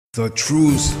The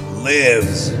truth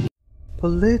lives.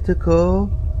 Political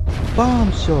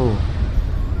Bomb Show,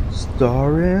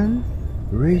 starring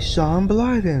Rayshawn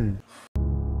Blyden.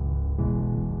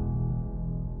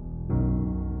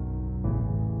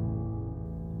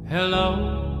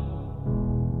 Hello,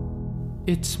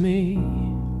 it's me.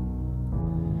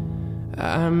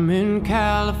 I'm in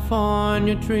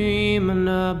California dreaming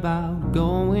about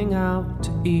going out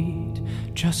to eat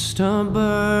just a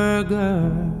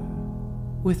burger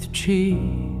with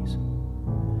cheese,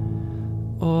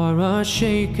 or a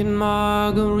shaken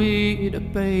margarita,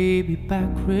 baby back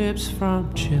ribs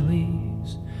from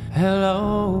Chili's.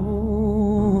 Hello,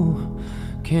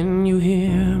 can you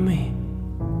hear me?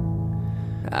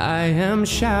 I am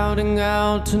shouting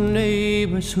out to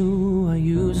neighbors who I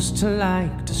used to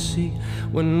like to see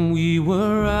when we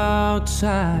were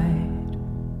outside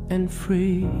and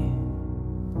free.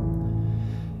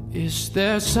 Is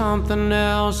there something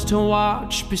else to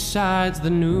watch besides the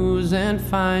news and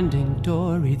Finding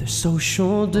Dory? The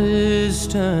social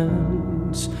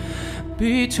distance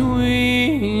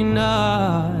between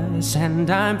us, and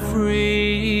I'm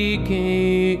freaking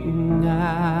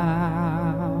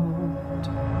out.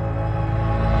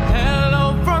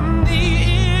 Hello from the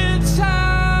inside.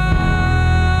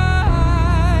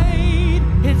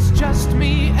 It's just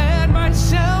me and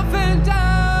myself and I.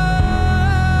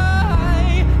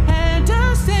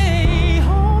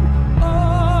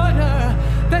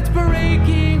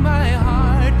 Breaking my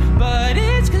heart, but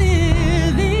it's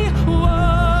clearly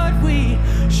what we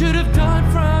should have done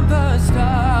from the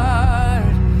start.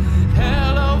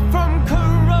 Hello from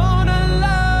Corona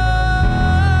Live.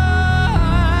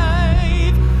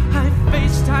 I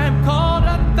FaceTime called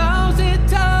 1,000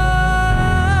 times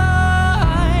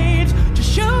to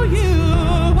show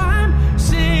you I'm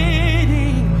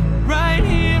sitting right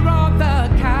here on the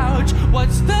couch.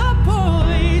 What's the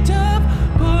point of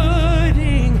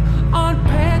putting on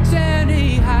pants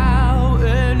anyhow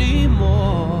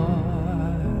anymore?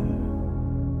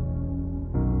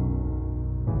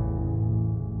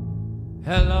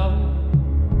 Hello,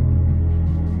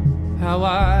 how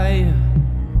are you?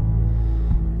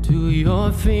 Do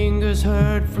your fingers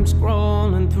hurt from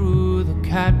scrolling through the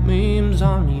cat memes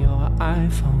on your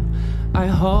iPhone? I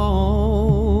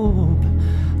hope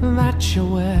that you're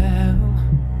well.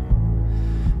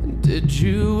 Did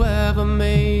you ever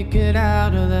make it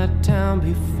out of that town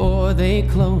before they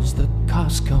closed the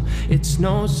Costco? It's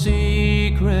no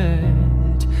secret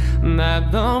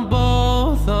that the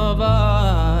both of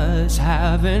us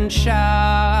haven't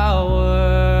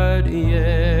showered yet.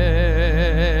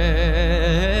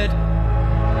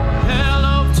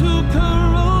 Hello to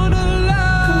Corona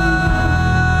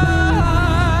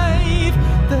Live.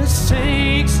 The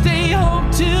sakes stay home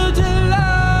till July.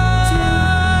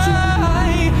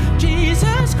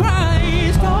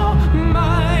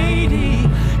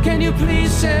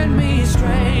 Please send me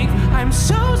strength. I'm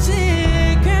so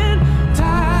sick and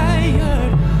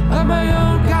tired of my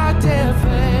own goddamn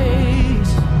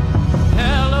face.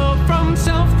 Hello from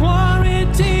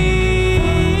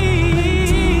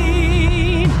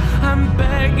self-quarantine. I'm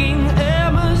begging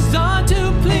Amazon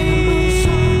to please,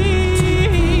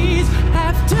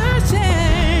 after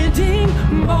sending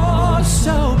more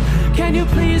soap, can you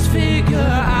please figure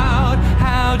out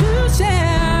how to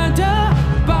send a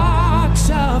box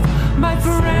of my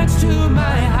friends to my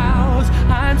house?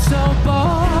 I'm so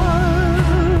bored.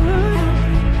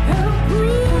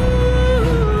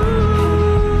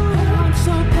 I'm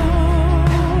so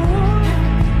bored.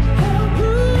 I'm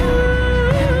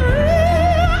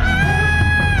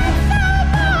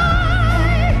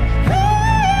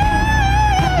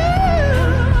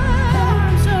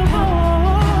so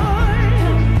bored.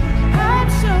 I'm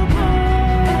so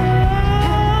bored.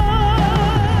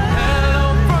 Hello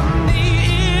from the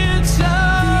inside.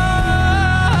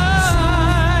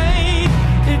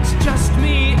 It's just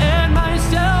me and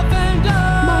myself and I.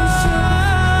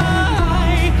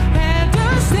 And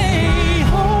a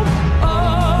stay-home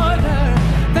order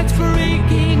that's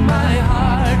breaking my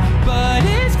heart, but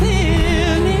it's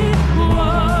clearly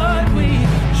what we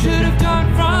should have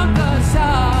done from the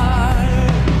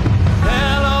start.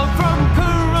 Hello from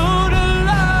Corona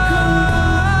Live.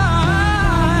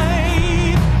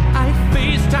 I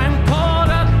FaceTime called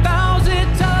 1,000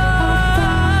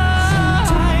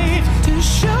 times to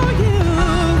show you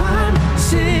I'm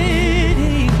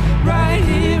sitting right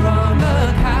here on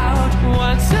the couch.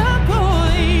 What's the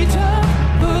point of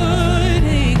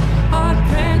putting on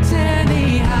pants anyhow?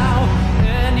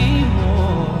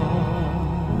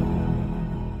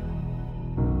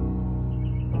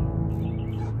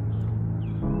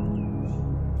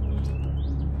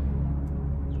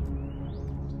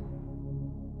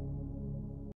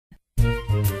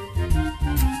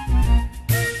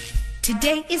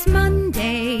 Today is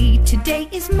Monday, today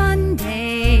is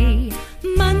Monday.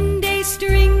 Monday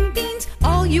string beans,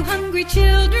 all you hungry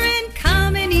children,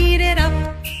 come and eat it up.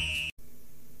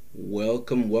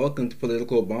 Welcome to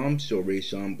Political Bomb Show.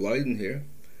 Rayshawn Blyden here.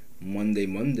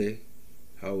 Monday.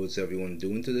 How is everyone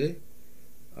doing today?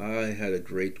 I had a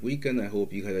great weekend. I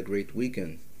hope you had a great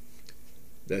weekend.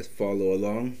 Let's follow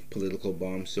along,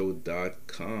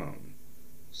 politicalbombshow.com.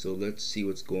 So let's see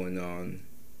what's going on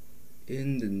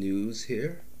in the news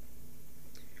here.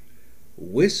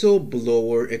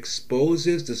 Whistleblower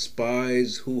exposes the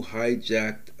spies who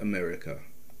hijacked America.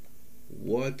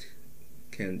 What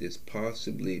can this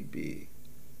possibly be?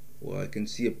 Well, I can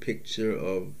see a picture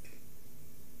of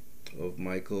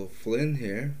Michael Flynn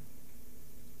here.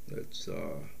 Let's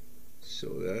show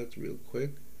that real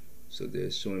quick. So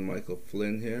they're showing Michael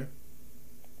Flynn here.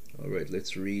 Alright,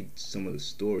 let's read some of the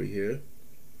story here.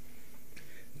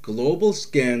 Global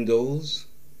scandals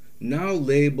now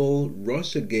label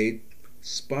Russiagate,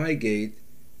 Spygate,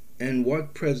 and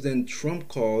what President Trump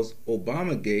calls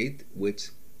Obamagate, which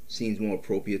seems more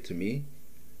appropriate to me,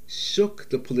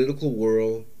 shook the political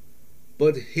world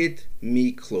but hit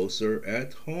me closer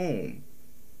at home.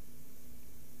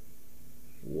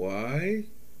 Why?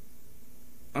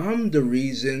 I'm the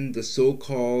reason the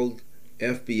so-called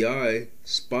FBI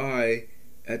spy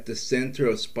at the center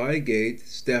of Spygate,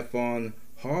 Stephen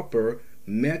Harper,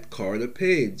 met Carter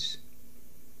Page,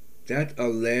 that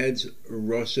alleged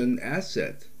Russian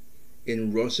asset,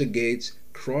 in Russiagate's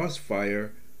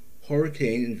Crossfire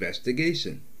hurricane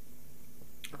investigation.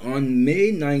 On May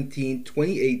 19,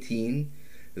 2018,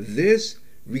 this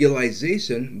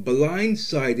realization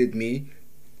blindsided me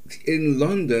in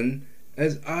London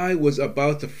as I was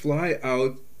about to fly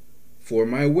out for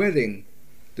my wedding.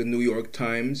 The New York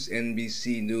Times,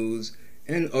 NBC News,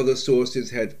 and other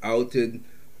sources had outed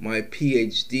my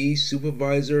PhD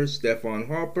supervisor, Stephen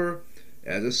Harper,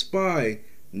 as a spy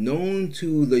known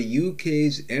to the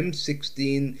UK's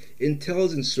M16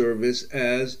 intelligence service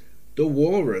as the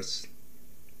Walrus.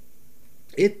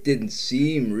 It didn't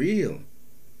seem real.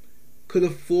 Could a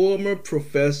former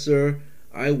professor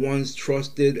I once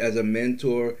trusted as a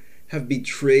mentor have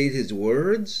betrayed his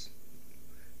words,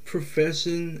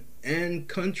 profession, and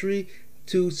country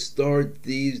to start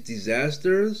these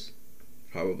disasters?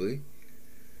 Probably.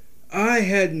 I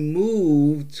had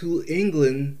moved to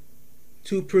England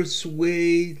to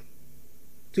pursue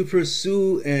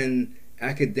an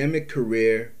academic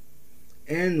career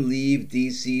and leave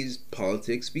DC's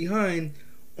politics behind,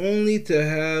 only to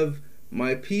have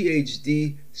my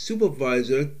PhD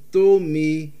supervisor throw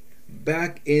me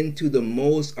back into the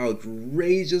most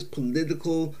outrageous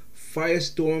political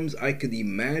firestorms I could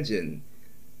imagine.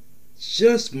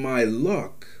 Just my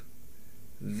luck.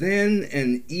 Then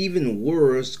an even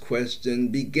worse question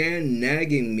began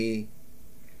nagging me.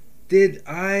 Did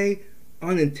I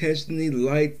unintentionally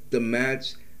light the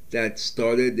match that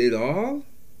started it all?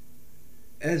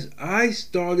 As I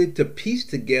started to piece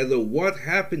together what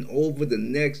happened over the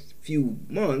next few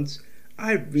months,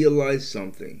 I realized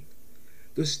something.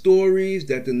 The stories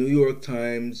that the New York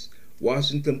Times,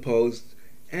 Washington Post,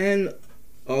 and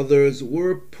others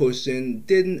were pushing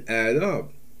didn't add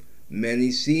up. Many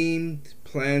seemed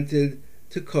planted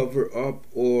to cover up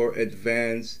or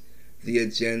advance the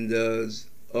agendas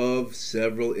of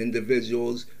several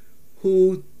individuals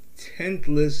whose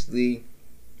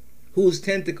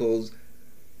tentacles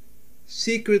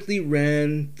secretly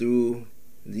ran through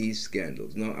these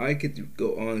scandals. Now, I could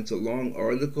go on. It's a long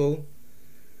article,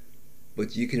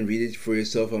 but you can read it for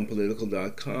yourself on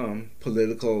political.com.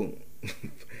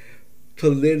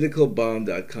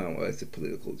 Politicalbomb.com. Well, I said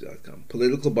political.com.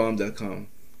 Politicalbomb.com.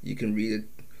 You can read it,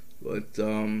 but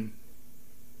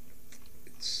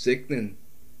it's sickening.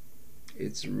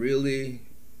 It's really,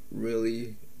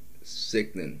 really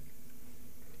sickening.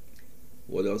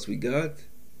 What else we got?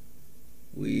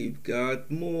 We've got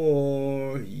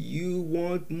more. You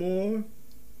want more?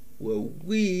 Well,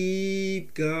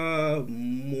 we've got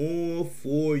more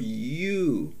for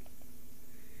you.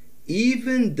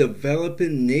 Even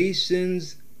developing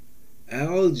nations,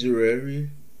 Algeria,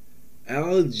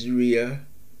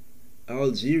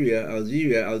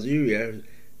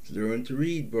 learn to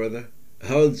read, brother.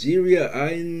 Algeria,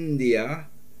 India,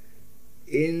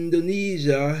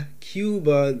 Indonesia,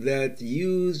 Cuba, that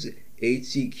use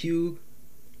HCQ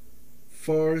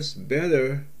far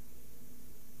better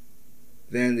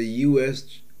than the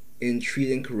U.S. in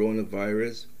treating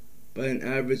coronavirus by an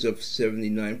average of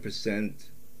 79%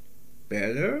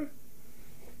 better.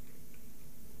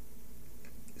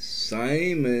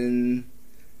 Simon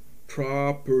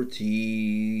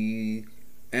Property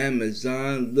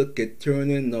Amazon, look at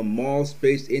turning the mall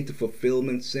space into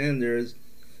fulfillment centers.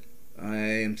 I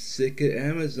am sick of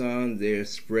Amazon. They're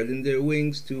spreading their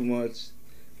wings too much.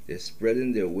 They're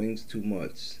spreading their wings too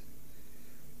much.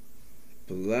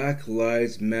 Black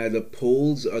Lives Matter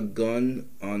pulls a gun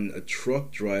on a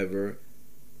truck driver,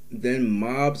 then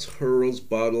mobs hurls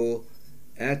bottle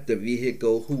at the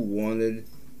vehicle who wanted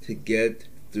to get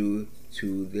through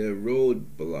to their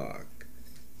roadblock.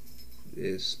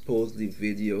 There's supposedly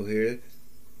video here,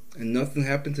 and nothing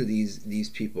happened to these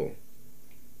people.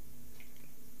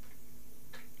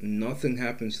 Nothing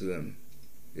happens to them.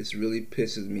 This really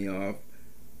pisses me off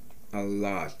a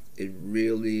lot. It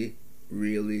really,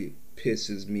 really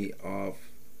pisses me off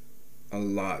a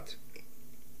lot,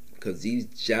 because these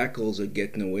jackals are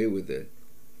getting away with it.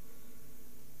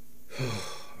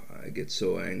 I get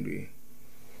so angry.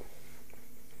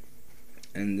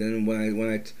 And then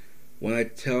when I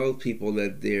tell people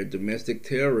that they're domestic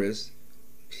terrorists,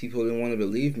 people don't want to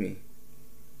believe me.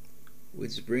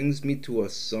 Which brings me to a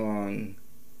song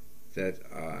that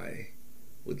I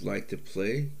would like to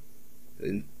play.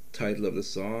 The title of the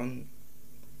song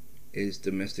is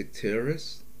Domestic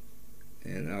Terrorists,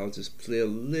 and I'll just play a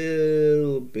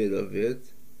little bit of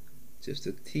it, just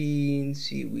a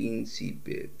teensy weensy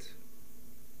bit.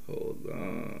 Hold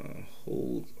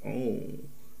on.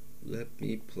 Let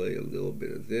me play a little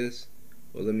bit of this.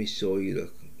 Well, let me show you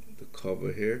the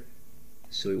cover here.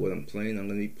 Show you what I'm playing. I'm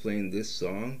going to be playing this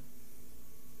song,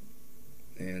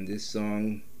 and this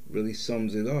song really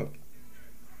sums it up.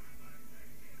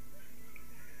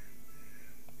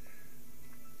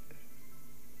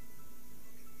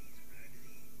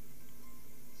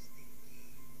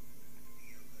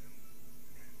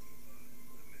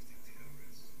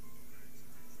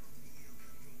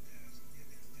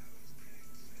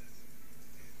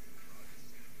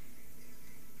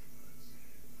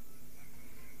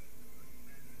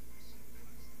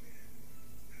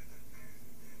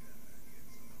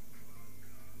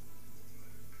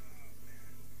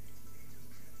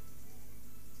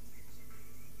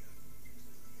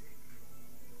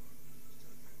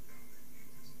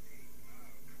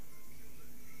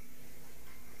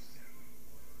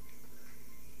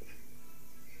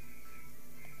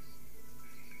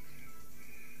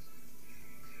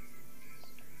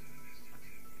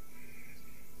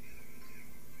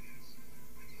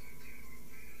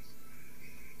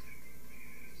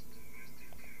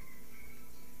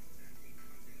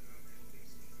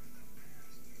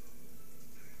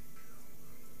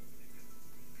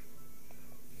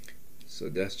 So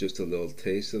that's just a little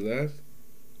taste of that.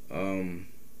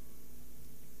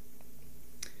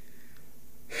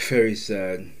 Very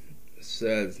sad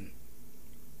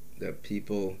that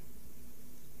people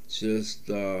just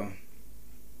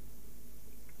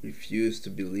refuse to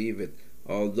believe it.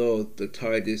 Although the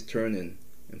tide is turning,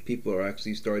 and people are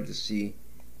actually starting to see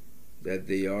that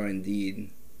they are indeed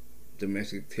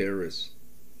domestic terrorists.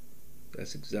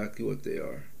 That's exactly what they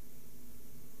are.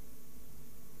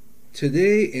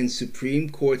 Today in Supreme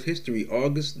Court history,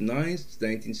 August 9th,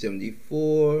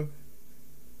 1974,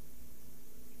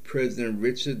 President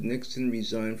Richard Nixon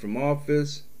resigned from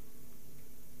office.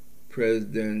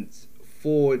 President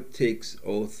Ford takes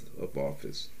oath of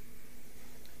office.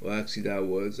 Well, actually, that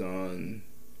was on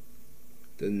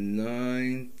the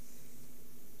 9th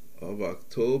of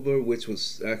October, which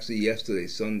was actually yesterday,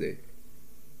 Sunday.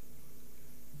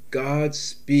 God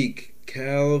Speak,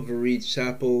 Calvary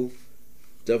Chapel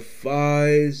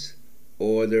defies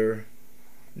order,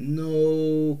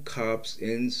 no cops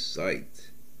in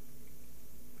sight.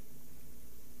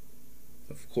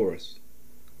 Of course.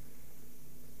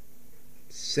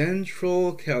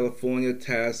 Central California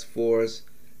Task Force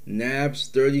nabs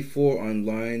 34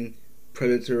 online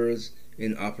predators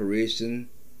in Operation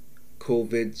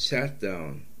COVID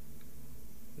Chatdown.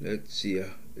 Let's see.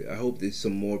 I hope there's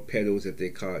some more pedos that they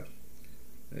caught.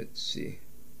 Let's see.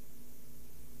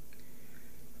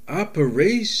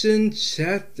 Operation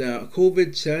Chatdown,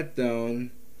 COVID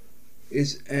Chatdown,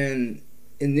 is an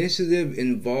initiative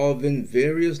involving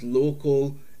various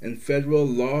local and federal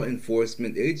law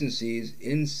enforcement agencies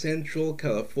in Central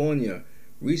California.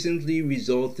 Recently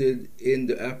resulted in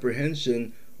the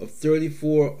apprehension of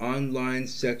 34 online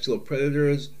sexual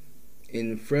predators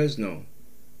in Fresno.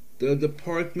 The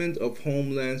Department of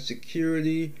Homeland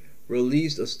Security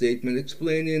released a statement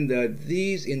explaining that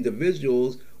these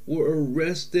individuals were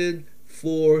arrested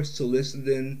for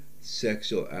soliciting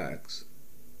sexual acts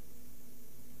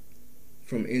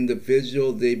from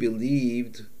individuals they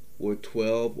believed were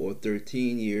 12 or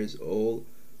 13 years old,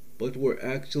 but were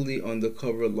actually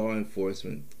undercover law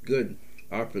enforcement. Good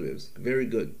operatives. Very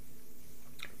good.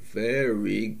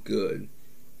 Very good.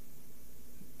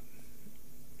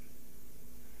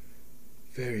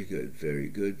 Very good, very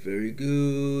good, very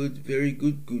good, very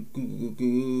good, good, good,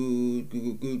 good,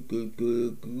 good, good, good,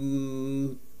 good,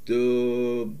 good.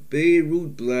 The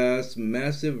Beirut blast,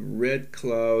 massive red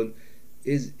cloud,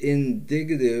 is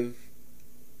indicative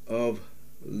of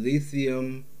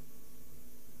lithium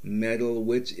metal,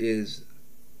 which is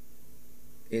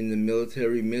in the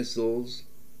military missiles.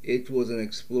 It was an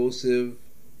explosive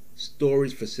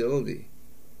storage facility.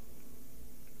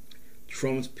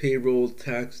 Trump's payroll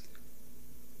tax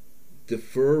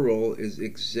deferral is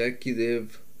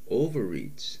executive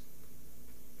overreach.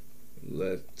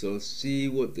 Let's see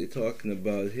what they're talking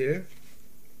about here.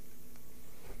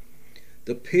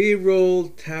 The payroll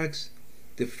tax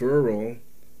deferral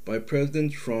by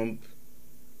President Trump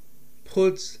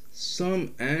puts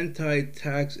some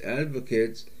anti-tax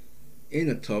advocates in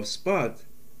a tough spot.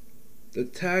 The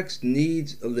tax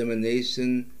needs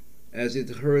elimination as it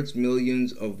hurts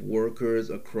millions of workers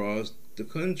across the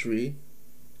country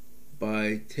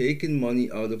by taking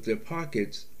money out of their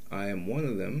pockets. I am one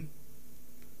of them.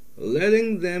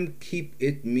 Letting them keep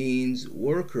it means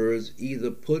workers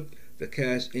either put the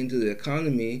cash into the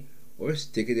economy or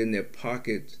stick it in their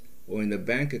pockets or in their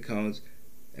bank accounts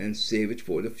and save it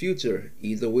for the future.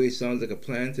 Either way sounds like a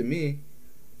plan to me.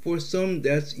 For some,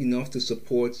 that's enough to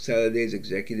support Saturday's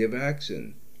executive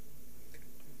action.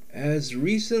 As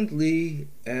recently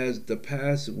as the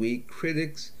past week,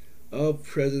 critics of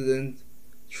President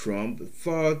Trump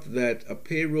thought that a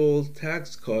payroll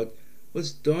tax cut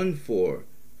was done for.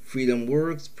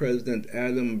 FreedomWorks President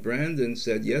Adam Brandon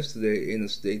said yesterday in a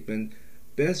statement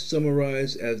best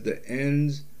summarized as the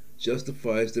ends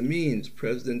justifies the means.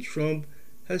 President Trump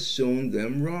has shown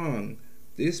them wrong.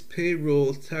 This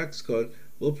payroll tax cut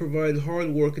will provide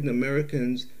hard-working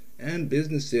Americans and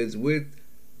businesses with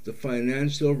the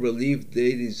financial relief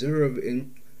they deserve.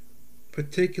 In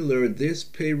particular, this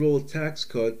payroll tax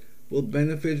cut will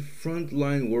benefit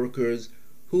frontline workers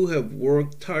who have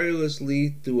worked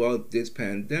tirelessly throughout this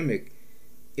pandemic.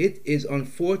 It is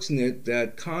unfortunate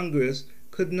that Congress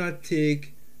could not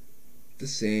take the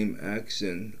same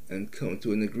action and come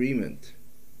to an agreement.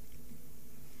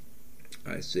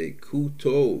 I say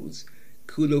kudos,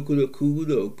 kudos,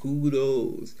 kudos,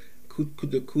 kudos.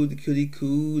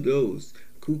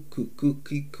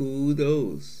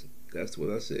 That's what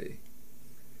I say.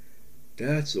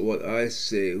 That's what I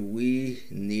say. We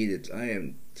need it. I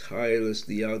am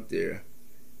tirelessly out there.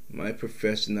 My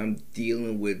profession, I'm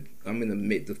in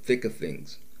the thick of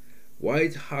things.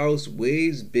 White House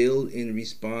weighs bill in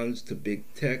response to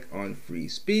big tech on free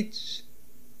speech.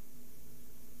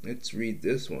 Let's read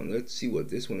this one. Let's see what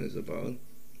this one is about.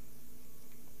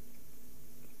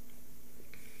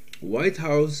 White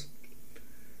House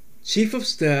Chief of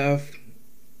Staff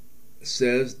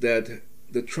says that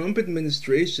the Trump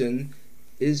administration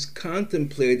is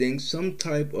contemplating some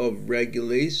type of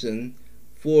regulation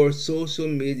for social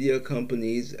media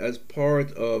companies as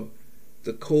part of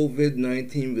the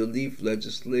COVID-19 relief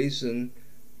legislation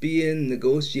being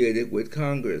negotiated with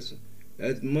Congress.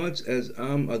 As much as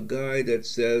I'm a guy that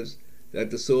says that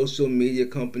the social media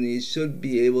companies should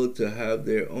be able to have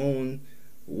their own,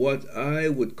 what I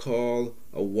would call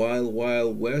a wild,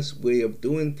 wild west way of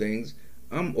doing things,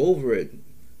 I'm over it,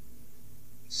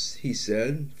 he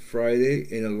said Friday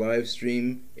in a live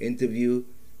stream interview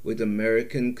with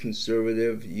American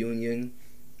Conservative Union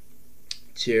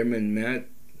Chairman Matt.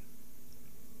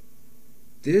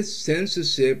 This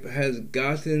censorship has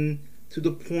gotten to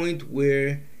the point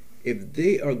where if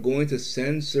they are going to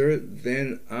censor,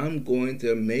 then I'm going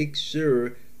to make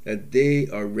sure that they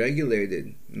are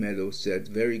regulated, Meadows said.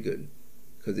 Very good.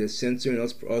 Because they're censoring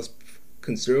us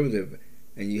conservative,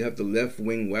 and you have the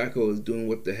left-wing wackos doing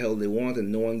what the hell they want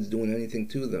and no one's doing anything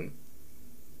to them.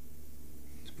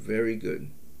 It's very good.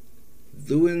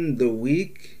 During the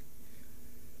week,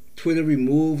 Twitter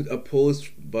removed a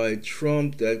post by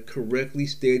Trump that correctly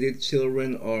stated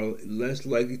children are less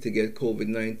likely to get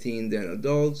COVID-19 than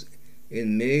adults.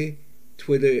 In May,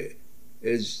 Twitter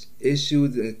is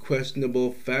issued a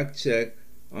questionable fact check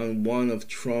on one of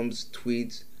Trump's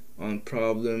tweets on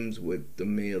problems with the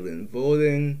mail-in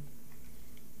voting.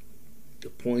 The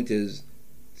point is,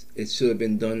 it should have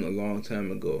been done a long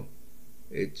time ago.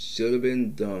 It should have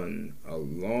been done a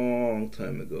long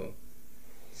time ago.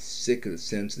 Sick of the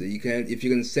censor. You can't. If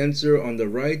you're gonna censor on the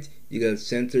right, you gotta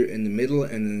censor in the middle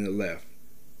and in the left.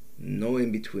 No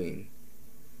in between.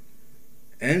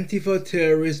 Antifa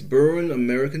terrorists burn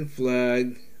American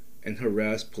flag and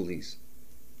harass police.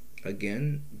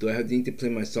 Again, do I need to play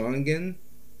my song again?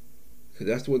 Because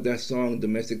that's what that song,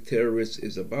 Domestic Terrorists,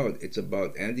 is about. It's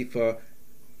about Antifa.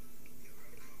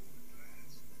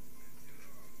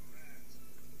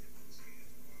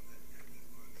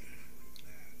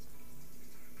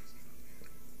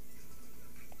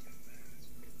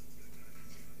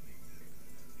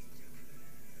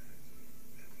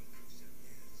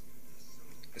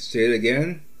 Say it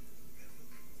again.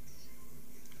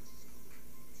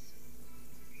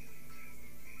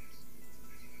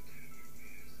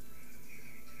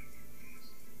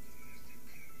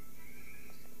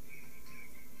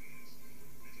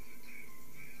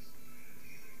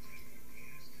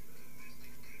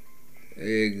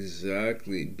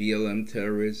 Exactly. BLM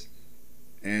terrorists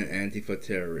and Antifa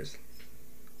terrorists.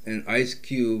 And Ice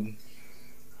Cube.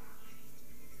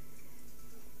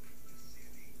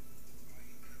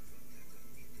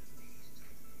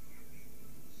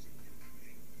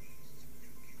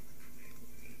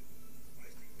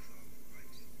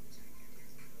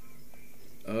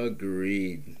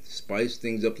 Agreed. Spice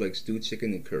things up like stewed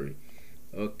chicken and curry.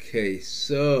 Okay,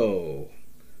 so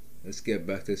let's get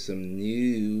back to some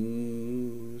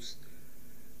news.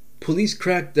 Police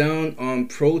crack down on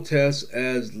protests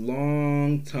as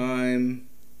long-time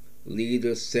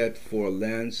leader set for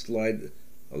landslide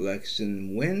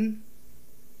election win.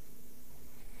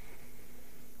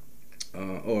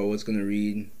 I was going to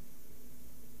read.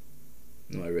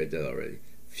 No, I read that already.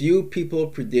 Few people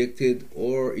predicted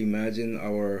or imagined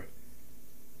our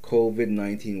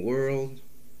COVID-19 world.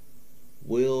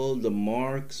 Will the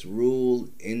Marx rule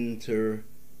enter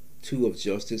two of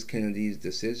Justice Kennedy's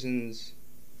decisions?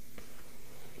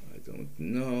 I don't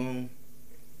know.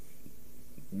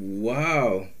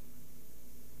 Wow.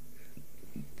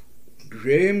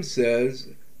 Graham says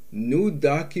new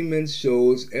document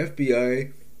shows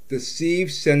FBI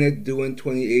deceived Senate during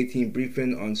 2018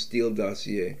 briefing on Steele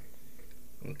dossier.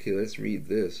 Okay, let's read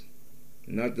this.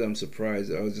 Not that I'm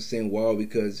surprised. I was just saying wow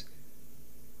because,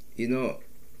 you know,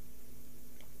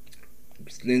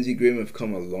 Lindsey Graham have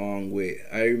come a long way.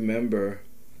 I remember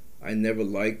I never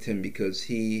liked him because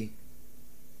he,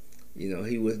 you know,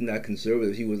 he wasn't that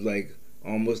conservative. He was like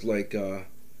almost like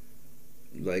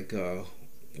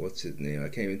what's his name? I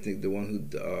can't even think. The one who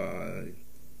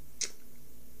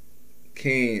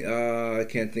Kane. I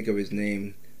can't think of his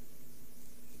name.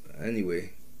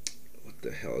 Anyway, what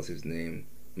the hell is his name?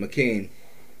 McCain.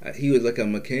 He was like a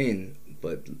McCain,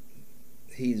 but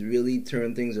he's really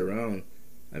turned things around.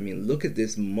 I mean, look at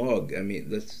this mug. I mean,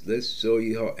 let's show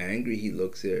you how angry he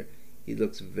looks here. He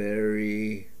looks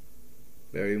very,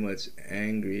 very much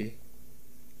angry.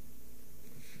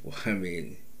 I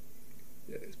mean,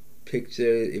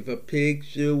 picture. If a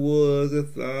picture was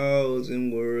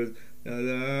 1,000 words, da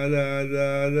da da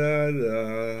da da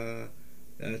da.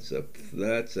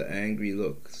 That's an angry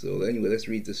look. So anyway, let's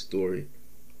read the story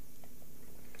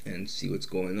and see what's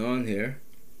going on here.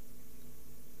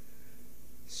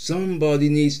 Somebody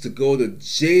needs to go to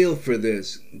jail for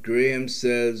this, Graham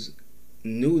says.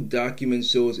 New document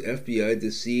shows FBI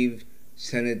deceived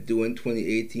Senate during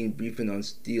 2018 briefing on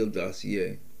Steele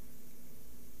dossier.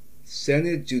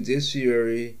 Senate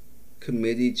Judiciary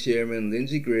Committee Chairman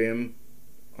Lindsey Graham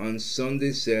on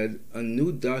Sunday said a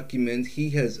new document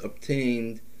he has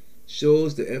obtained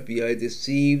shows the FBI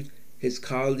deceived his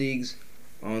colleagues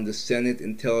on the Senate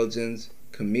Intelligence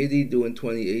Committee during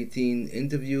 2018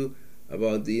 interview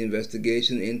about the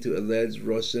investigation into alleged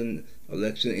Russian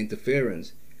election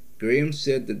interference. Graham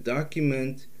said the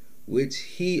document, which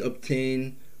he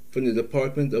obtained from the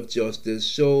Department of Justice,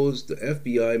 shows the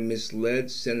FBI misled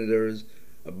senators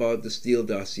about the Steele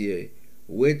dossier,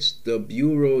 which the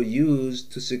Bureau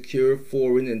used to secure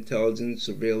Foreign Intelligence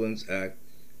Surveillance Act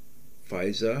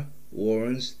 (FISA)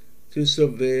 warrants to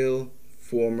surveil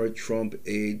former Trump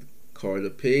aide Carter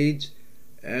Page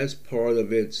as part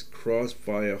of its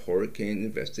Crossfire Hurricane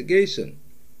investigation.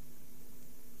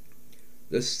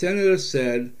 The senator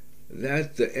said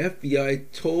that the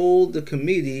FBI told the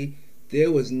committee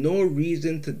there was no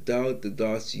reason to doubt the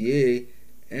dossier,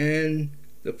 and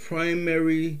the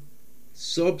primary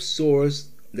subsource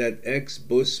that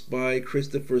ex-Bush spy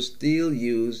Christopher Steele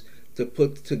used to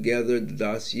put together the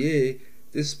dossier,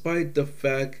 despite the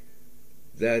fact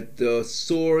that the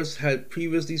source had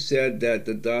previously said that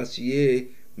the dossier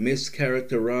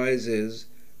mischaracterizes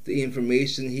the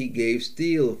information he gave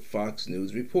Steele, Fox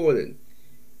News reported.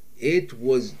 It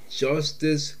was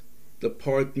Justice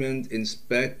Department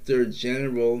Inspector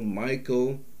General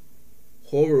Michael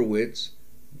Horowitz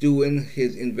doing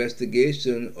his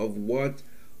investigation of what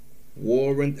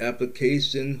warrant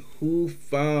application who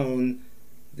found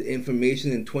the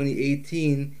information in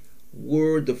 2018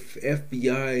 were the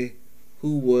FBI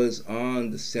who was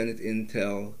on the Senate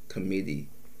Intel Committee,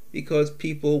 because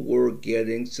people were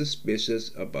getting suspicious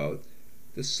about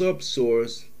the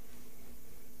subsource.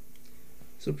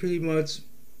 So pretty much,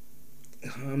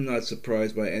 I'm not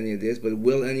surprised by any of this, but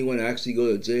will anyone actually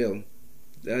go to jail?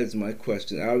 That is my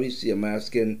question. Obviously, I'm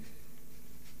asking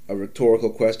a rhetorical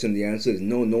question. The answer is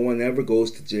no, no one ever goes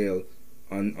to jail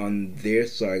on their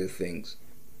side of things.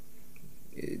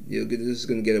 This is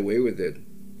gonna get away with it,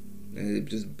 and it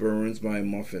just burns my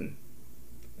muffin.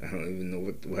 I don't even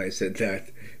know why I said that.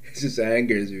 It just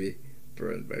angers me.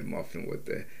 Burns my muffin. What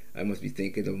the? I must be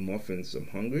thinking of muffins. I'm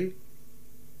hungry.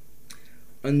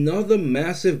 Another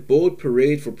massive boat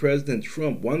parade for President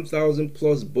Trump. 1,000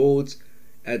 plus boats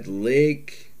at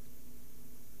Lake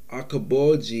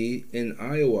Okoboji in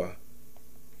Iowa.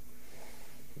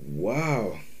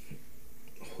 Wow.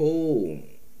 Oh.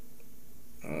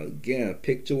 Again, a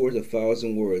picture worth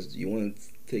 1,000 words. You want to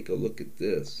take a look at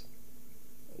this?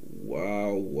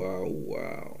 Wow, wow,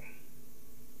 wow.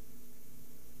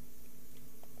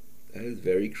 That is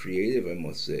very creative, I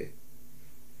must say.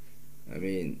 I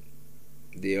mean,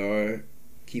 they are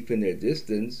keeping their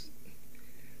distance.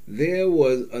 There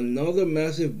was another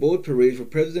massive boat parade for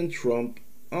President Trump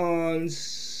on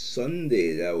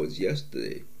Sunday. That was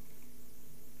yesterday.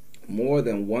 More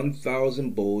than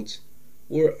 1,000 boats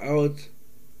were out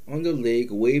on the lake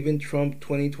waving Trump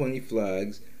 2020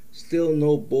 flags. Still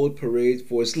no boat parade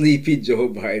for sleepy Joe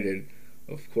Biden.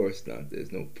 Of course not.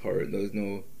 There's no part. There's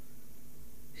no.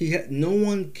 No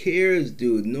one cares,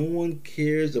 dude. No one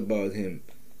cares about him.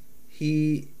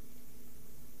 He's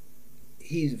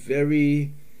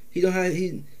very.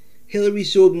 Hillary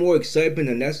showed more excitement,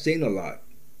 and that's saying a lot.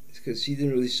 It's because she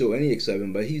didn't really show any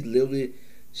excitement, but he's literally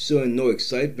showing no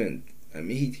excitement. I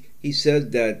mean, he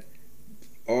said that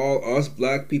all us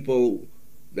black people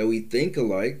that we think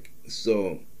alike.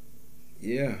 So,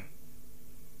 yeah,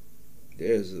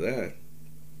 there's that.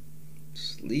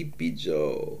 Sleepy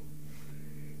Joe.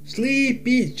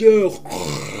 Sleepy Joe.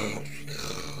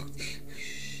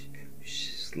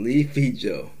 Sleepy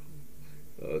Joe.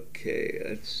 Okay,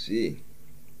 let's see.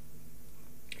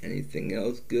 Anything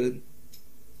else good?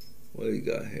 What do you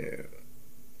got here?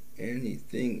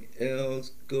 Anything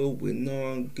else going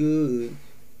on good?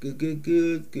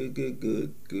 Good.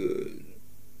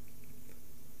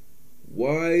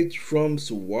 Why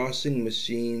Trump's washing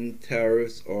machine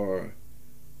tariffs are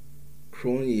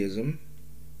cronyism.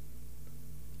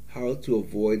 How to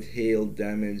avoid hail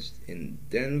damage in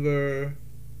Denver.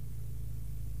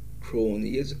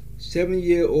 Cronyism.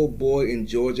 7-year-old boy in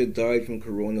Georgia died from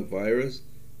coronavirus.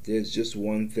 There's just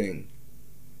one thing.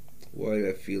 Why do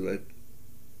I feel that?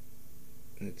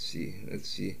 Let's see.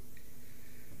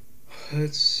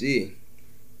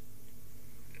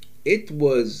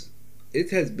 It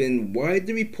has been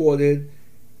widely reported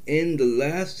in the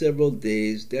last several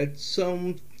days that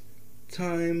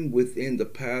sometime within the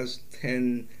past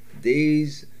 10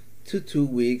 days to 2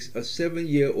 weeks, a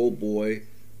 7-year-old boy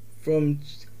from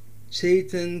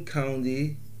Chayton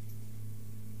County,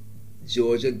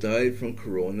 Georgia, died from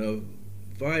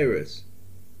coronavirus.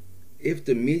 If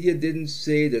the media didn't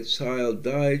say the child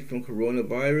died from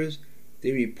coronavirus,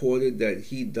 they reported that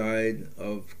he died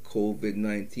of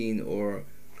COVID-19 or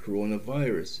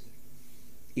coronavirus.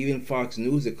 Even Fox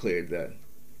News declared that.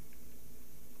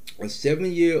 A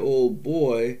 7-year-old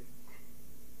boy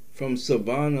from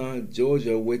Savannah,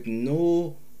 Georgia, with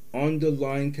no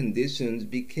underlying conditions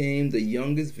became the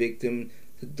youngest victim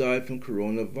to die from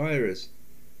coronavirus.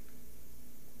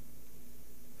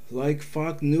 Like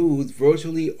Fox News,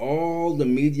 virtually all the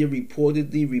media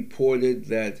reportedly reported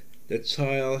that the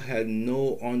child had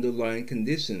no underlying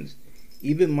conditions.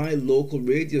 Even my local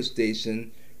radio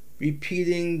station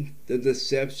repeating the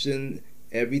deception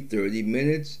every 30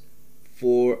 minutes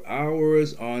for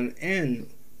hours on end,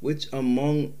 which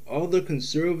among other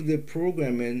conservative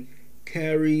programming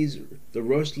carries the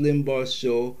Rush Limbaugh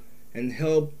show and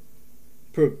help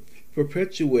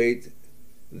perpetuate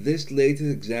this latest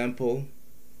example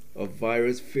of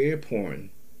virus fear porn.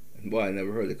 Well, I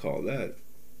never heard it called that.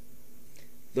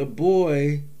 The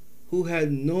boy, who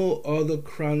had no other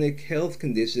chronic health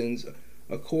conditions,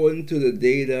 according to the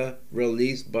data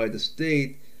released by the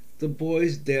state, the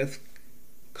boy's death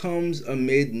comes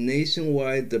amid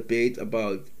nationwide debate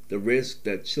about the risk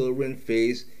that children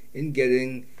face in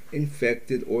getting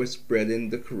infected or spreading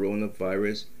the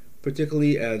coronavirus,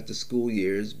 particularly as the school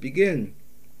years begin.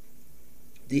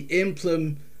 The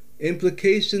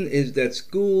implication is that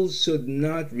schools should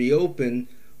not reopen,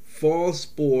 fall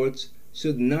sports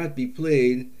should not be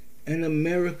played, and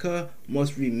America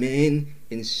must remain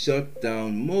in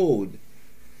shutdown mode.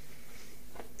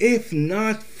 If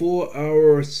not for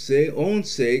our own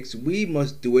sakes, we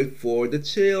must do it for the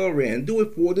children. Do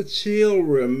it for the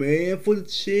children, man, for the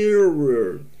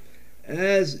children.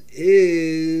 As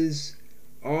is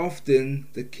often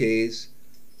the case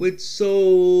with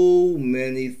so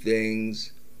many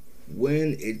things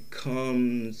when it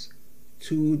comes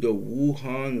to the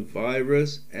Wuhan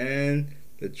virus and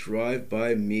the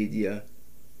drive-by media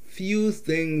Few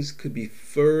things could be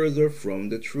further from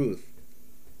the truth.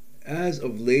 As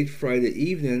of late Friday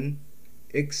evening,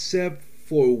 except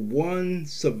for one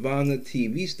Savannah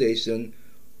TV station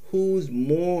whose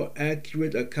more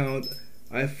accurate account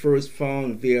I first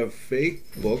found via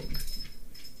Facebook,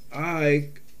 I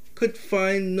could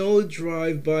find no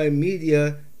drive-by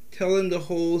media telling the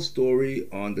whole story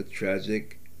on the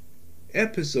tragic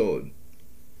episode.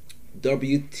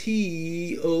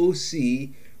 WTOC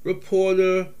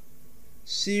reporter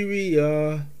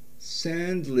Syria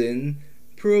Sandlin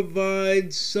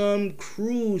provides some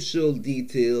crucial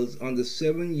details on the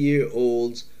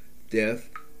 7-year-old's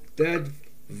death that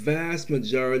vast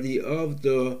majority of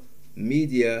the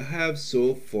media have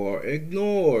so far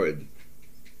ignored.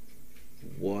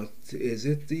 What is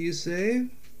it, do you say?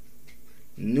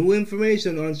 New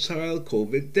information on child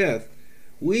COVID death.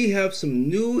 We have some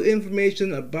new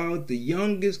information about the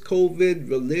youngest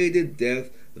COVID-related death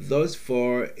thus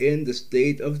far in the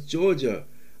state of Georgia.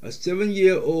 A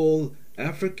 7-year-old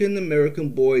African-American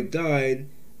boy died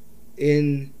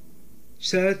in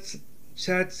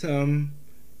Chatham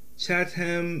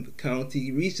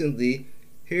County recently.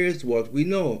 Here's what we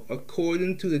know.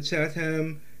 According to the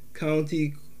Chatham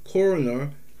County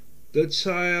coroner, the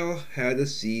child had a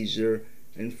seizure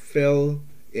and fell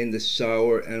in the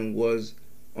shower and was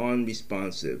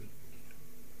unresponsive.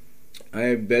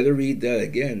 I better read that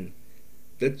again.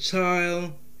 The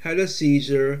child had a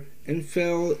seizure and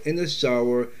fell in the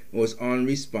shower and was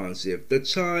unresponsive. The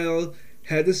child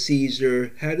had a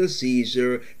seizure, had a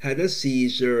seizure and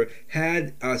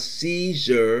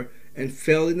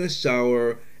fell in the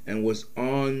shower and was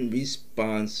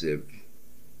unresponsive.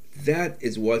 That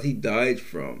is what he died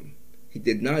from. He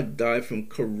did not die from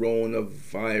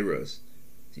coronavirus.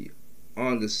 Do you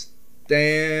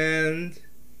understand?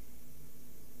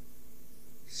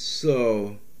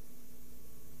 So,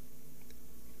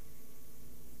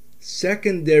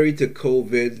 secondary to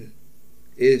COVID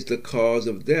is the cause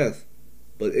of death,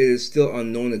 but it is still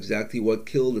unknown exactly what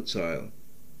killed the child.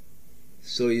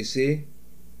 So you see,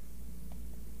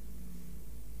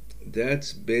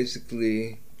 that's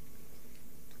basically,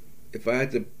 if I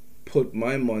had to put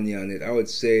my money on it, I would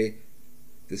say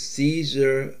the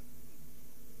seizure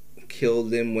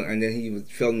killed him, and then he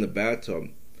fell in the bathtub.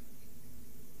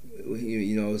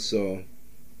 So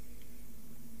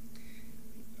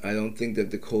I don't think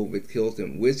that the COVID killed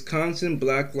him. Wisconsin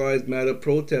Black Lives Matter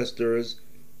protesters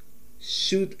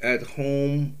shoot at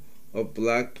home of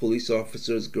black police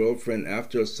officer's girlfriend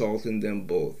after assaulting them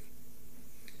both.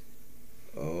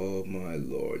 Oh my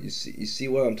Lord! You see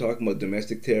what I'm talking about?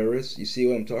 Domestic terrorists. You see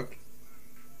what I'm talking?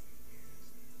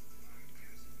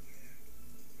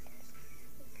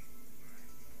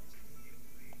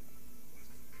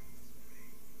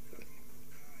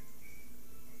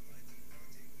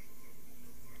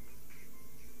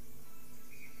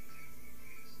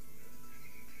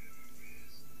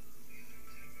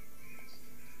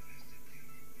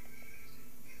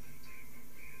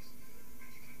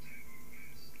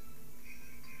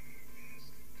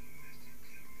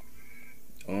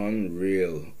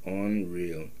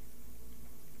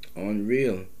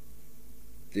 Unreal.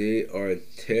 They are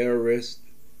terrorists,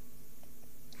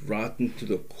 rotten to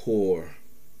the core.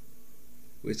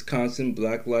 Wisconsin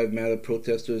Black Lives Matter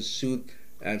protesters shoot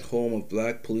at home of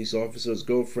black police officer's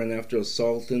girlfriend after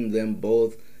assaulting them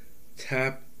both.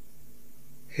 Tap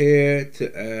hair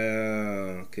to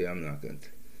okay, I'm not gonna.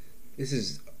 This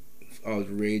is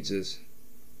outrageous.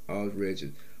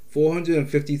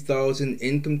 450,000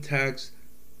 income tax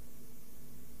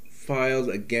filed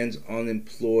against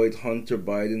unemployed Hunter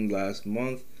Biden last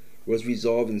month was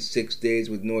resolved in 6 days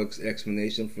with no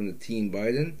explanation from the teen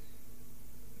Biden.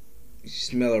 You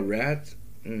smell a rat?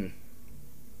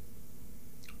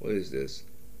 What is this?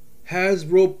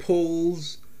 Hasbro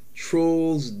pulls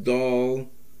Trolls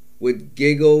doll with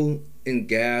giggle and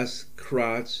gas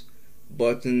crotch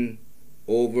button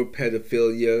over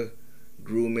pedophilia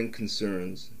grooming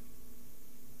concerns.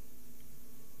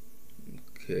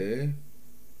 Okay.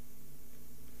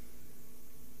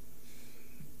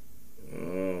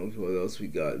 What else we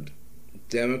got?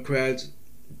 Democrats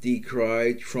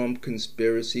decry Trump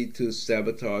conspiracy to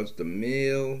sabotage the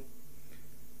mail.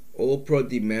 Oprah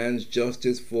demands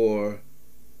justice for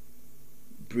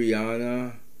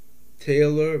Breonna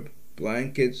Taylor.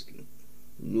 Blankets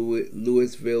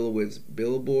Louisville with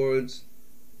billboards.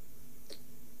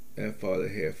 F out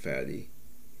of here, fatty.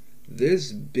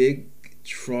 This big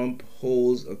Trump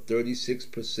holds a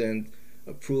 36%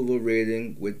 approval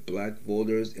rating with black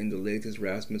voters in the latest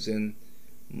Rasmussen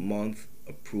month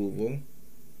approval.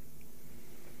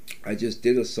 I just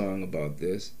did a song about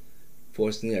this.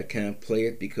 Unfortunately, I can't play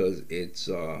it because it's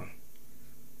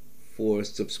for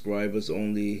subscribers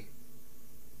only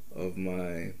of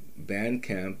my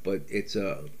Bandcamp, but it's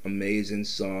a amazing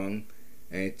song,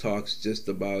 and it talks just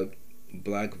about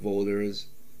black voters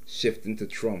shifting to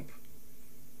Trump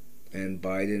and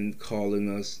Biden calling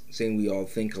us, saying we all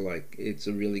think alike. It's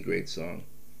a really great song.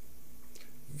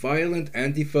 Violent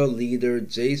Antifa leader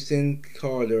Jason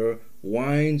Carter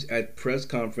whines at press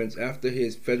conference after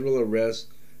his federal arrest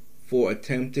for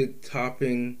attempted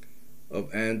topping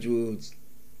of Andrew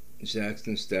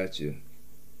Jackson statue.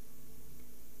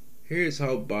 Here's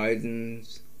how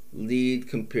Biden's lead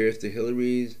compares to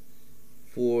Hillary's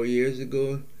 4 years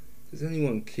ago. Does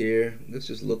anyone care? Let's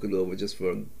just look it over just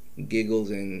for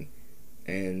giggles and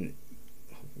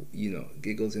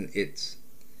giggles and its.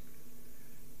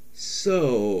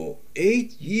 So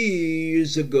 8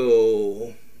 years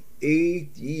ago,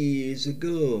 88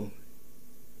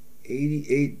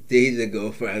 days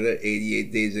ago, rather,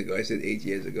 88 days ago, I said 8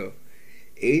 years ago,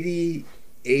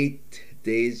 88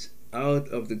 days out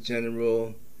of the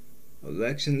general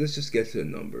election. Let's just get to the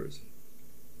numbers.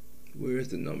 Where's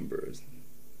the numbers?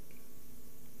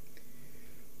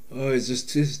 Oh,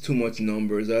 this is too much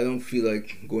numbers. I don't feel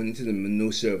like going into the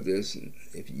minutiae of this.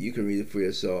 If you can read it for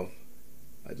yourself,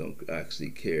 I don't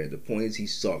actually care. The point is, he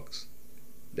sucks.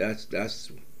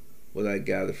 That's what I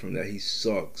gather from that. He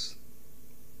sucks.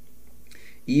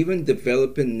 Even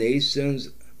developing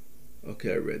nations.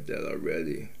 Okay, I read that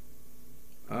already.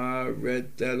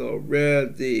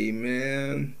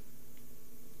 Man.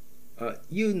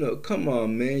 Come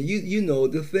on, man. You know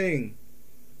the thing.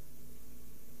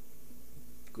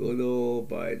 Good old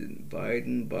Biden.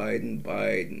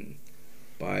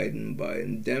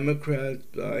 Democrats,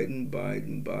 Biden.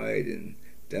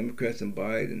 Democrats and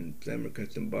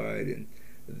Biden.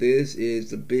 This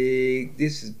is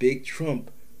big Trump.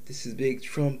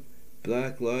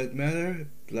 Black Lives Matter.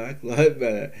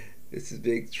 This is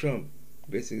big Trump.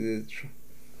 Basically, it's Trump.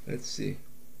 Let's see.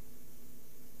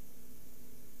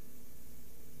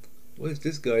 What is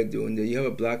this guy doing there? You have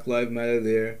a Black Lives Matter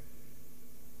there.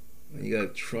 And you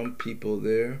got Trump people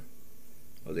there.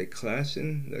 Are they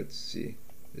clashing? Let's see.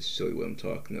 Let's show you what I'm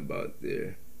talking about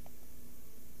there.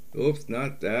 Oops,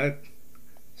 not that.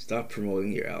 Stop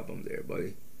promoting your album there,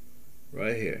 buddy.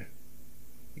 Right here.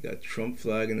 You got Trump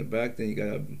flag in the back, then you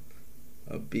got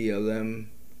a BLM.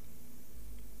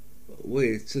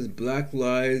 Wait, it says Black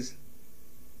Lives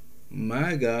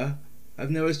MAGA. I've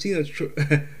never seen a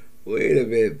wait a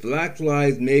minute. Black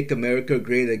Lives Make America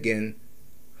Great Again.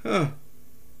 Huh.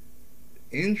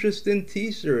 Interesting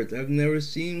t-shirt. I've never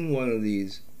seen one of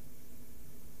these.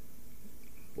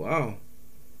 Wow.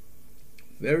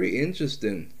 Very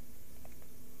interesting.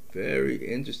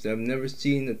 I've never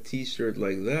seen a t-shirt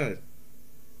like that.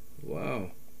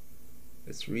 Wow.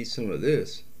 Let's read some of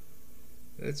this.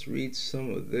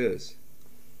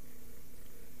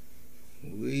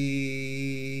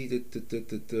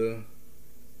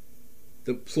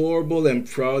 Deplorable and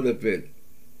proud of it.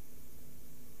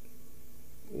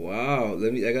 Wow,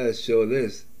 I gotta show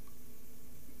this.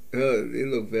 They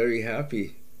look very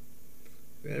happy.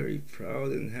 Very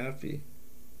proud and happy.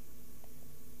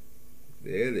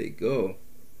 There they go.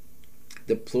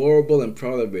 Deplorable and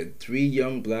proud of it. 3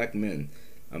 young black men.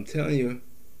 I'm telling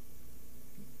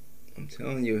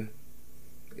you,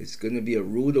 it's gonna be a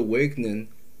rude awakening,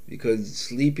 because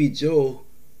Sleepy Joe,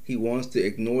 he wants to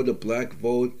ignore the black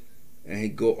vote and he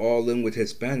go all in with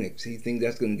Hispanics. He thinks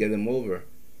that's gonna get him over.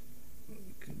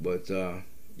 But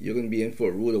you're gonna be in for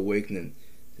a rude awakening.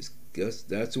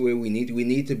 That's where we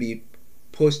need to be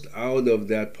pushed out of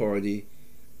that party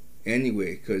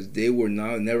anyway, because they were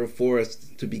never for us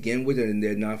to begin with, and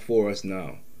they're not for us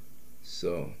now.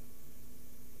 So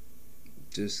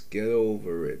just get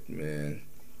over it, man,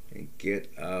 and get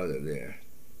out of there.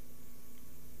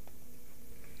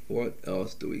 What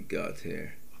else do we got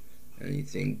here?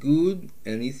 Anything good?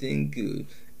 Anything good?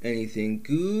 Anything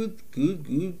good? Good.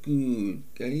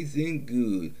 Anything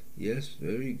good? Yes,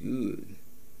 very good.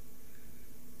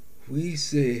 We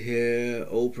say here,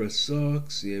 Oprah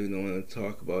sucks. Yeah, we don't want to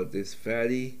talk about this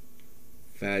fatty.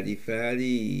 Fatty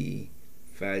Oprah,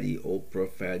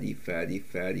 fatty.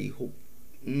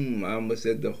 I almost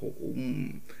said the whole.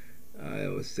 I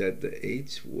almost said the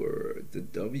H word, the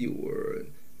W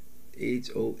word,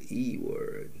 HOE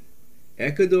word.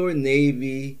 Ecuador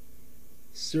Navy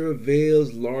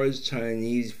surveils large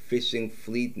Chinese fishing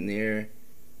fleet near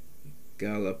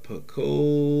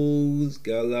Galapagos.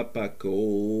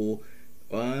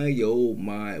 Why, oh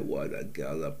my, what a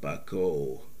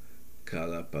Galapagos.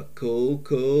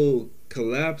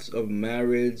 Collapse of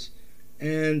marriage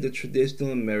and the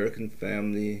traditional American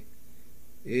family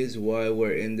is why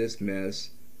we're in this mess.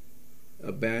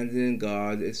 Abandoning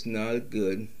God is not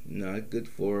good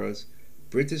for us.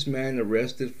 British man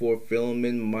arrested for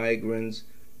filming migrants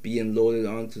being loaded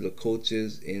onto the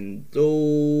coaches in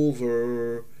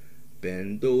Dover.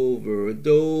 Bend over,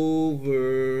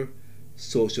 Dover.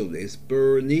 Socialist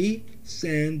Bernie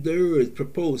Sanders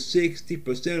proposed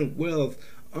 60% wealth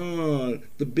on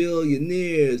the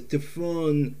billionaires to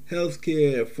fund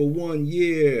healthcare for 1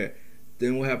 year.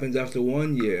 Then what happens after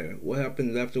 1 year? What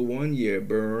happens after 1 year,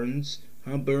 Burns?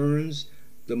 Burns?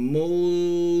 The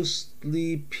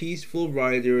mostly peaceful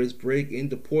rioters break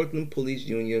into Portland Police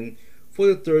Union for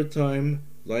the third time,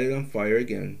 light it on fire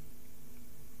again.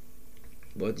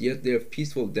 But yet they're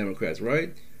peaceful Democrats,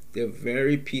 right? They're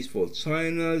very peaceful.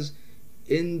 China's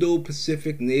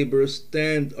Indo-Pacific neighbors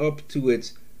stand up to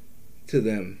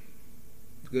them.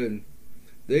 Good.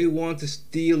 They want to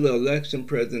steal the election.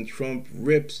 President Trump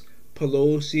rips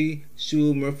Pelosi,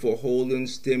 Schumer for holding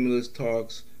stimulus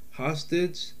talks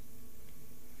hostage.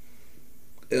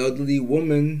 Elderly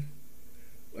women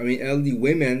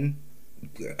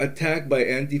attacked by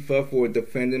Antifa for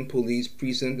defending police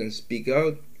precinct and speak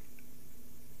out.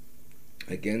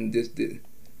 Again, this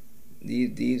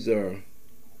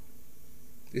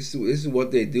is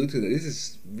what they do to them. This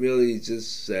is really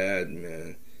just sad,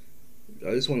 man.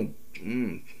 I just want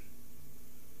to.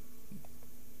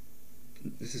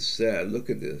 This is sad. Look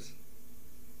at this.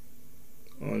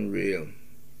 Unreal.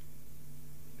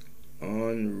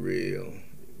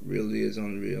 Really is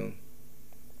unreal.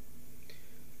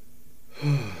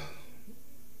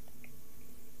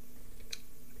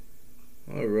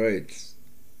 All right.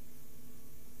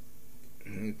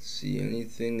 Let's see,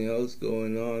 anything else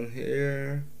going on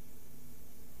here?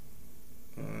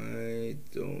 I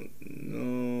don't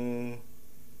know.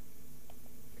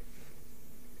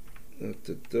 I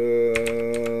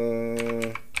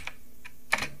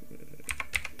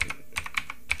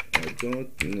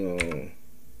don't know.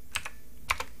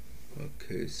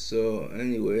 Okay, so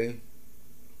anyway,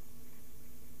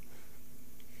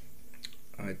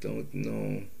 I don't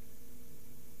know.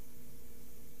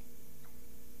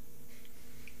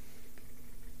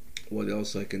 What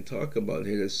else I can talk about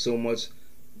here? There's so much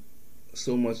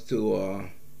to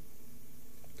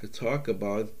talk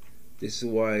about. This is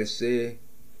why I say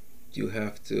you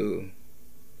have to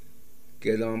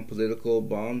get on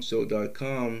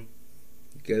politicalbombshow.com,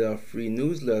 get our free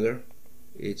newsletter.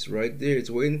 It's right there. It's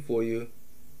waiting for you.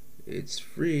 It's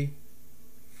free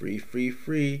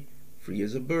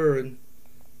as a bird.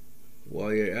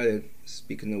 While you're at it,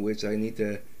 speaking of which, I need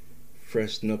to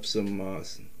freshen up some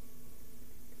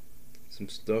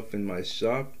stuff in my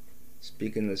shop.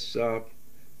 Speaking of shop,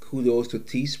 kudos to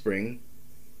Teespring.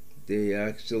 They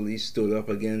actually stood up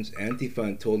against Antifa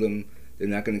and told them they're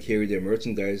not going to carry their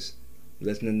merchandise,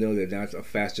 letting them know they're not a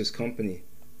fascist company.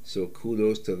 So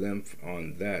kudos to them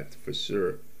on that, for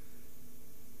sure.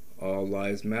 All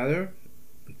lives matter.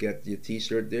 Get your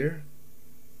t-shirt there.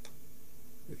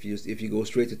 If you go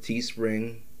straight to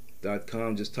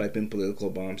teespring.com, just type in Political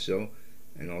Bomb Show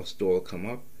and our store will come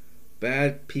up.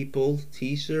 Bad People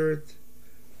t-shirt,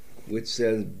 which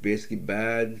says basically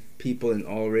bad people in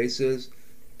all races.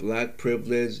 Black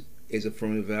privilege is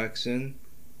affirmative action.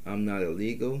 I'm not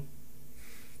illegal.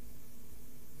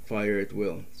 Fire at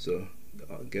will. So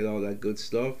get all that good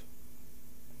stuff.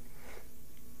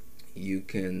 You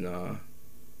can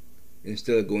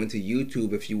instead of going to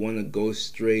YouTube, if you want to go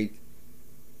straight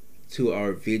to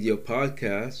our video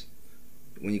podcast,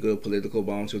 when you go to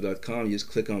politicalbombshow.com, you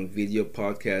just click on video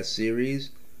podcast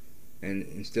series, and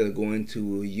instead of going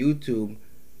to YouTube,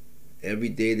 every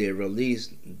day they're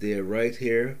released, they're right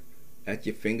here at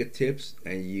your fingertips,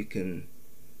 and you can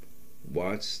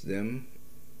watch them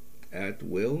at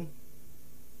will.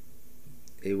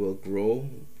 It will grow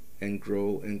and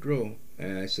grow and grow,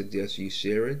 and I suggest you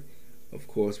share it. Of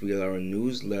course, we got our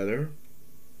newsletter.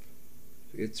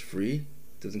 It's free,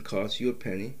 doesn't cost you a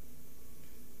penny.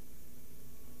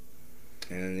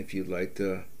 And if you'd like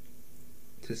to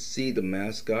see the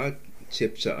mascot,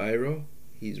 Chip Chairo,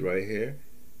 he's right here.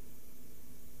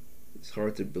 It's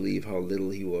hard to believe how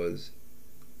little he was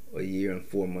a year and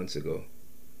 4 months ago.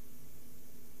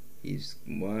 He's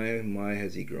my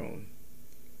has he grown.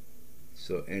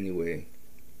 So anyway,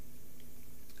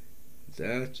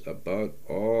 that's about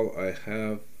all I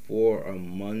have for a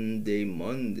Monday.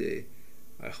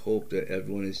 I hope that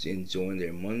everyone is enjoying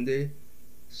their Monday.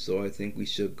 So I think we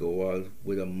should go out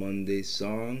with a Monday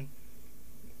song.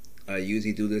 I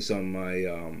usually do this on my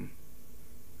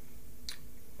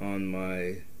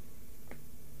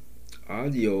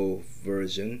audio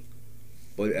version,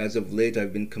 but as of late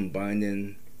I've been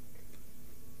combining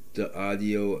the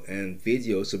audio and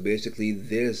video. So basically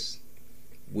this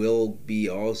will be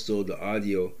also the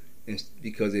audio,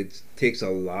 because it takes a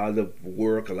lot of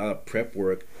work, a lot of prep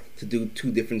work to do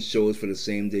 2 different shows for the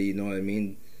same day, you know what I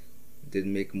mean?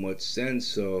 Didn't make much sense.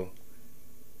 So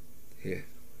here,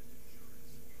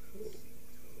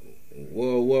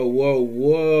 whoa,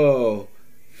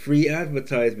 free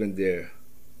advertisement there.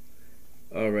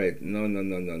 Alright, no.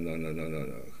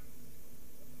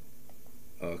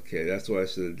 Okay, that's what I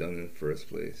should have done in the first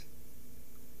place.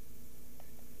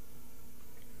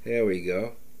 There we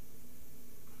go.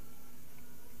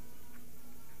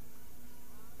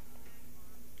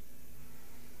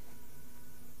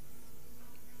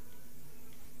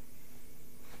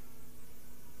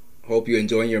 Hope you're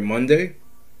enjoying your Monday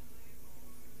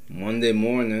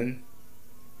morning.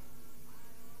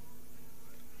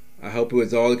 I hope it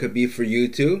was all it could be for you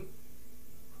too.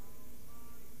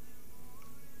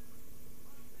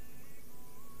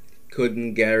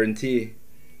 Couldn't guarantee.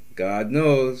 God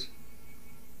knows.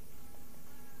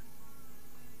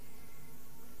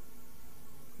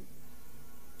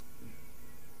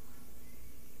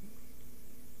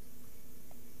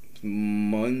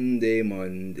 Monday.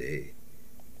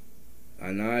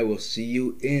 And I will see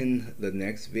you in the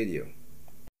next video.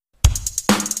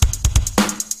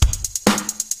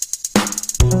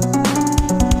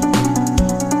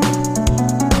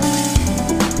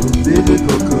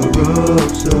 Political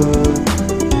corruption,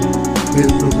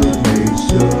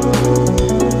 misinformation.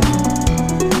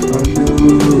 A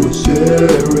new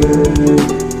sheriff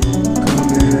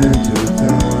coming to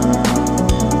town.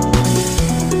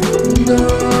 No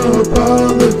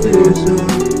politician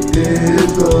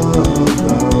is allowed.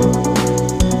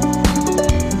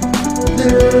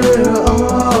 They're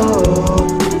all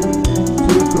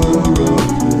too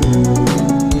corrupted.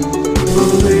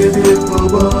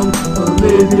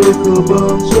 Political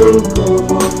bomb, so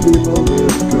come on people,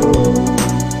 let's go.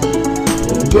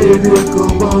 Political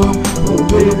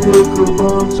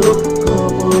bomb, so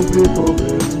come on people, let's go.